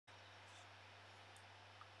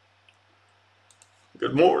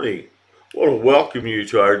Good morning. I want to welcome you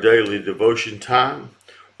to our daily devotion time.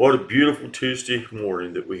 What a beautiful Tuesday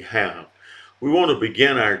morning that we have. We want to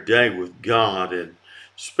begin our day with God and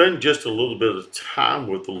spend just a little bit of time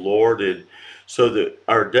with the Lord and so that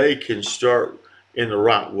our day can start in the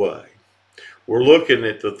right way. We're looking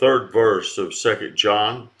at the third verse of 2nd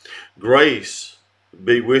John. Grace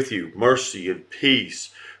be with you, mercy and peace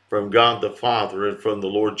from God the Father and from the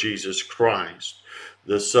Lord Jesus Christ,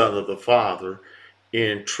 the Son of the Father,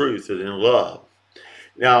 in truth and in love.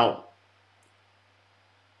 Now,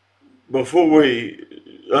 before we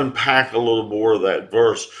unpack a little more of that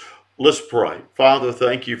verse, let's pray. Father,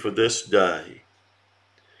 thank you for this day.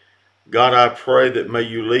 God, I pray that may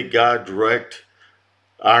you lead, God, direct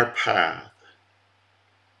our path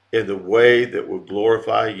in the way that will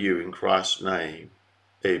glorify you in Christ's name.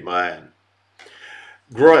 Amen.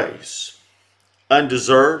 Grace,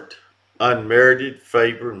 undeserved, unmerited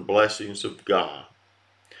favor and blessings of God.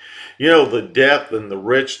 You know, the depth and the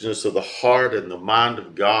richness of the heart and the mind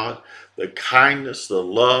of God, the kindness, the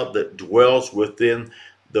love that dwells within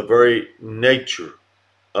the very nature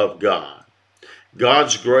of God.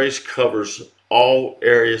 God's grace covers all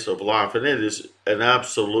areas of life, and it is an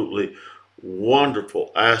absolutely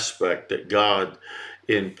wonderful aspect that God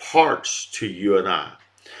imparts to you and I.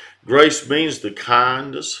 Grace means the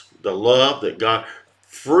kindness, the love that God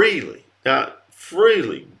freely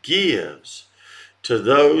gives to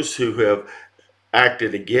those who have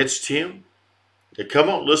acted against him. Now, come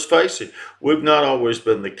on, let's face it. We've not always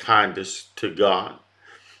been the kindest to God.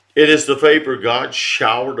 It is the favor God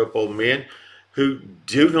showered upon men who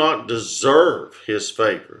do not deserve his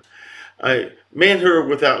favor. Men who are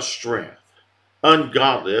without strength,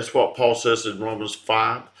 ungodly. That's what Paul says in Romans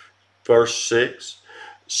 5, verse 6.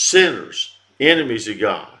 Sinners, enemies of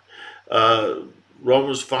God. Uh,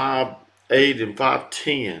 Romans 5, 8 and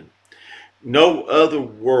 5:10. No other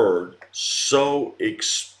word so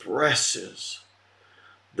expresses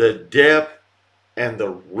the depth and the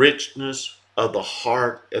richness of the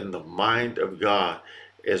heart and the mind of God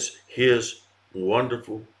as his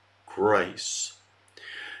wonderful grace.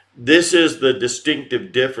 This is the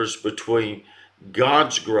distinctive difference between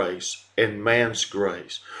God's grace and man's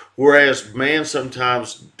grace. Whereas man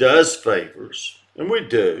sometimes does favors, and we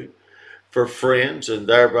do, for friends, and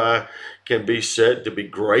thereby can be said to be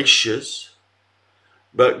gracious,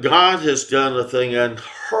 but God has done a thing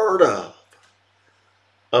unheard of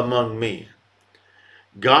among men.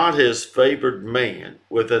 God has favored man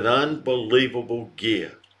with an unbelievable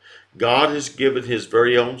gift. God has given his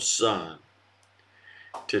very own son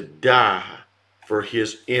to die for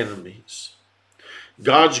his enemies.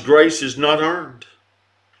 God's grace is not earned.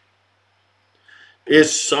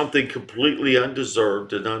 It's something completely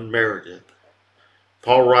undeserved and unmerited.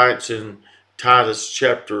 Paul writes in Titus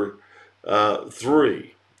chapter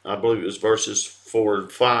 3, I believe it was verses 4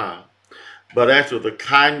 and 5. But after the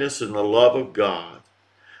kindness and the love of God,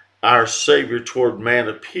 our Savior toward man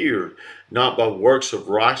appeared, not by works of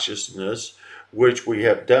righteousness which we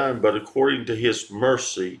have done, but according to his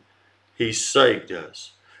mercy, he saved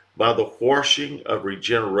us by the washing of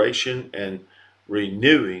regeneration and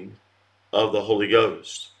renewing of the Holy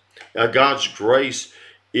Ghost. Now, God's grace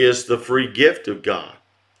is the free gift of God.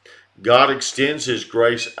 God extends his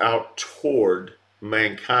grace out toward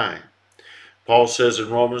mankind. Paul says in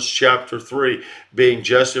Romans chapter 3, being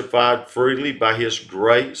justified freely by his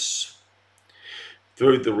grace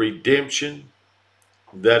through the redemption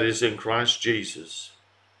that is in Christ Jesus.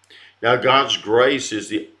 Now, God's grace is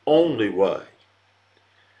the only way,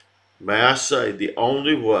 may I say, the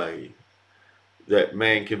only way that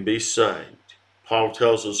man can be saved. Paul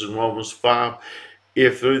tells us in Romans 5,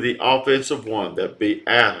 if through the offense of one, that be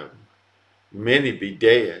Adam, many be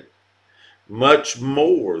dead, much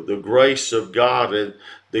more the grace of God and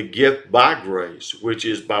the gift by grace, which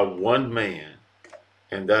is by one man,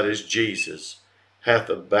 and that is Jesus, hath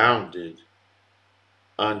abounded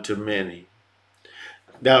unto many.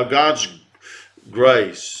 Now, God's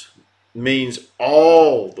grace means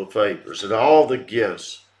all the favors and all the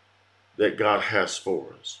gifts that God has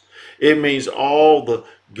for us. It means all the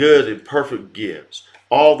good and perfect gifts,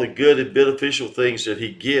 all the good and beneficial things that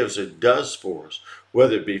he gives and does for us,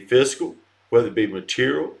 whether it be physical, whether it be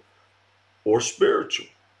material or spiritual.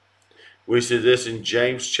 We see this in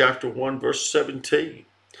James chapter 1, verse 17.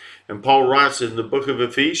 And Paul writes in the book of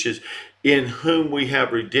Ephesians, in whom we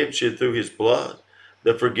have redemption through his blood,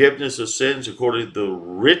 the forgiveness of sins according to the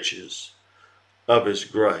riches of his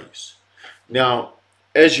grace. Now,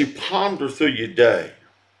 as you ponder through your day,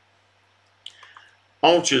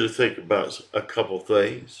 I want you to think about a couple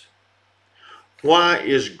things. Why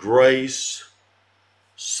is grace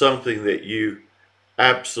something that you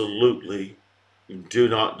absolutely do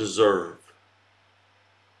not deserve.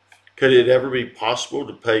 Could it ever be possible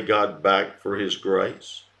to pay God back for his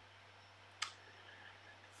grace?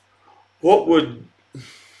 What would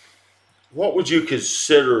you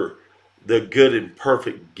consider the good and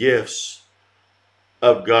perfect gifts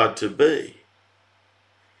of God to be?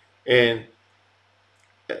 And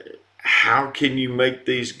how can you make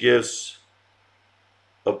these gifts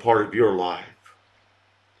a part of your life?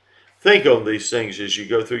 Think on these things as you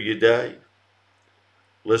go through your day.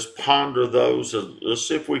 Let's ponder those and let's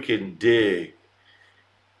see if we can dig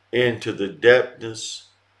into the depthness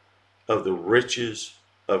of the riches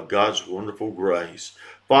of God's wonderful grace.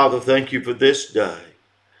 Father, thank you for this day.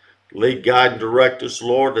 Lead, guide, and direct us,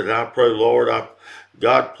 Lord. And I pray, Lord,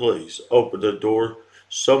 God, please open the door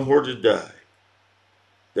somewhere today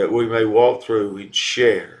that we may walk through and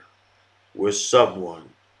share with someone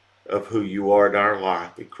of who you are in our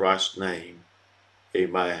life. In Christ's name,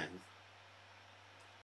 amen.